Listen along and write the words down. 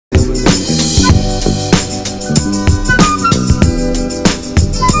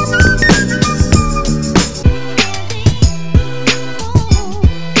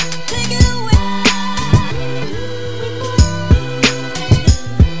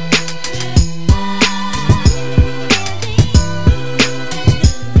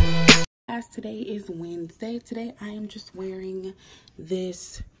Today is Wednesday. Today I am just wearing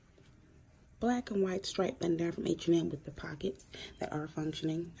this black and white striped bandana from H&M with the pockets that are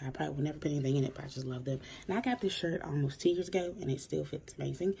functioning. I probably will never put anything in it, but I just love them. And I got this shirt almost 2 years ago and it still fits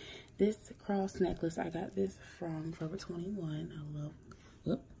amazing. This cross necklace, I got this from Forever 21. I love,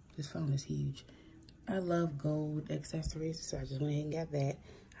 whoop, this phone is huge. I love gold accessories, so I just went ahead and got that.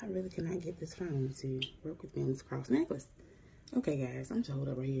 I really cannot get this phone to work with me on this cross necklace. Okay, guys, I'm just hold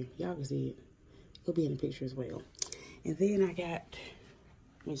up right here. Y'all can see it. It'll be in the picture as well. And then I got,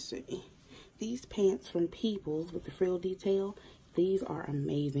 let me see, these pants from People's with the frill detail. These are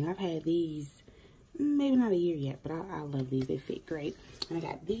amazing. I've had these, maybe not a year yet, but I love these. They fit great. And I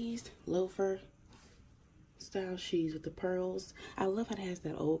got these loafer style shoes with the pearls. I love how it has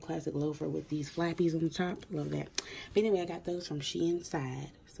that old classic loafer with these flappies on the top. Love that. But anyway, I got those from Shein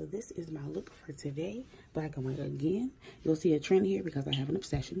Side. So this is my look for today. Black and white again. You'll see a trend here because I have an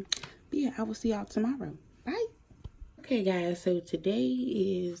obsession. But yeah, I will see y'all tomorrow. Bye. Okay, guys. So today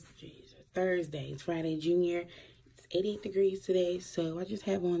is Thursday. It's Friday, Junior. It's 88 degrees today. So I just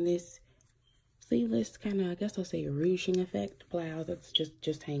have on this sleeveless kind of, I guess I'll say, ruching effect blouse that's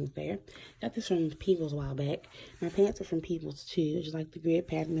just hangs there. Got this from People's a while back. My pants are from People's too. I just like the grid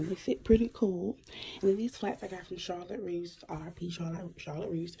pattern and they fit pretty cool. And then these flats I got from Charlotte Russe, R.I.P. Charlotte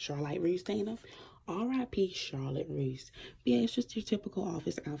Russe, Dana. R.I.P. Charlotte Russe. But yeah, it's just your typical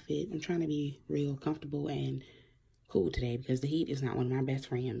office outfit. I'm trying to be real comfortable and cool today because the heat is not one of my best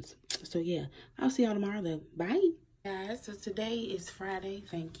friends. So yeah, I'll see y'all tomorrow though. Bye. Guys, so today is Friday.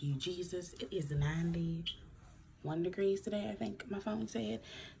 Thank you, Jesus. It is 91 degrees today, I think my phone said.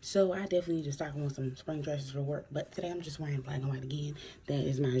 So I definitely need to stock on some spring dresses for work. But today I'm just wearing black and white again. That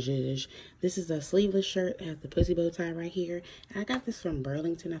is my zhuzh. This is a sleeveless shirt. It has the pussy bow tie right here. I got this from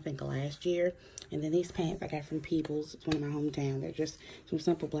Burlington, I think, last year. And then these pants I got from People's. It's one of my hometown. They're just some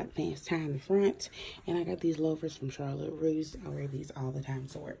simple black pants tied in the front. And I got these loafers from Charlotte Russe. I wear these all the time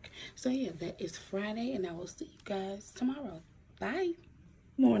to work. So yeah, that is Friday. And I will see you guys tomorrow. Bye.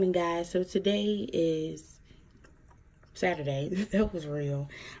 Morning, guys. So today is Saturday. That was real.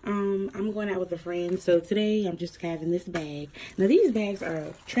 I'm going out with a friend. So today I'm just having this bag. Now these bags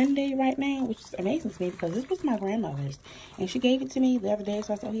are trendy right now, which is amazing to me because this was my grandmother's and she gave it to me the other day.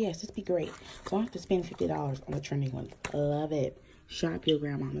 So I said, oh yes, this be great. So I don't have to spend $50 on a trendy one. Love it. Shop your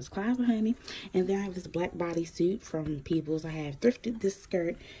grandmama's closet, honey. And then I have this black bodysuit from People's. I have thrifted this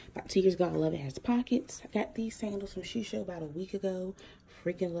skirt about 2 years ago. I love it. It has pockets. I got these sandals from Shoe Show about a week ago.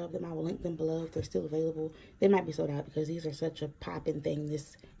 Freaking love them. I will link them below if they're still available. They might be sold out because these are such a popping thing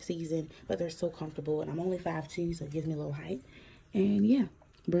this season, but they're so comfortable. And I'm only 5'2", so it gives me a little height. And yeah,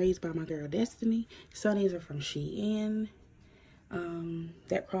 braids by my girl Destiny. Sunnies are from Shein.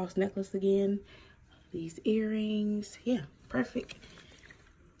 That cross necklace again. These earrings. Yeah, perfect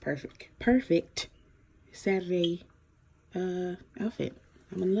Saturday outfit.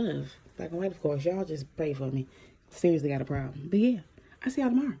 I'm in love. Black and white, of course. Y'all just pray for me. Seriously got a problem. But yeah, I'll see y'all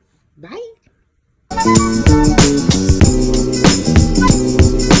tomorrow. Bye.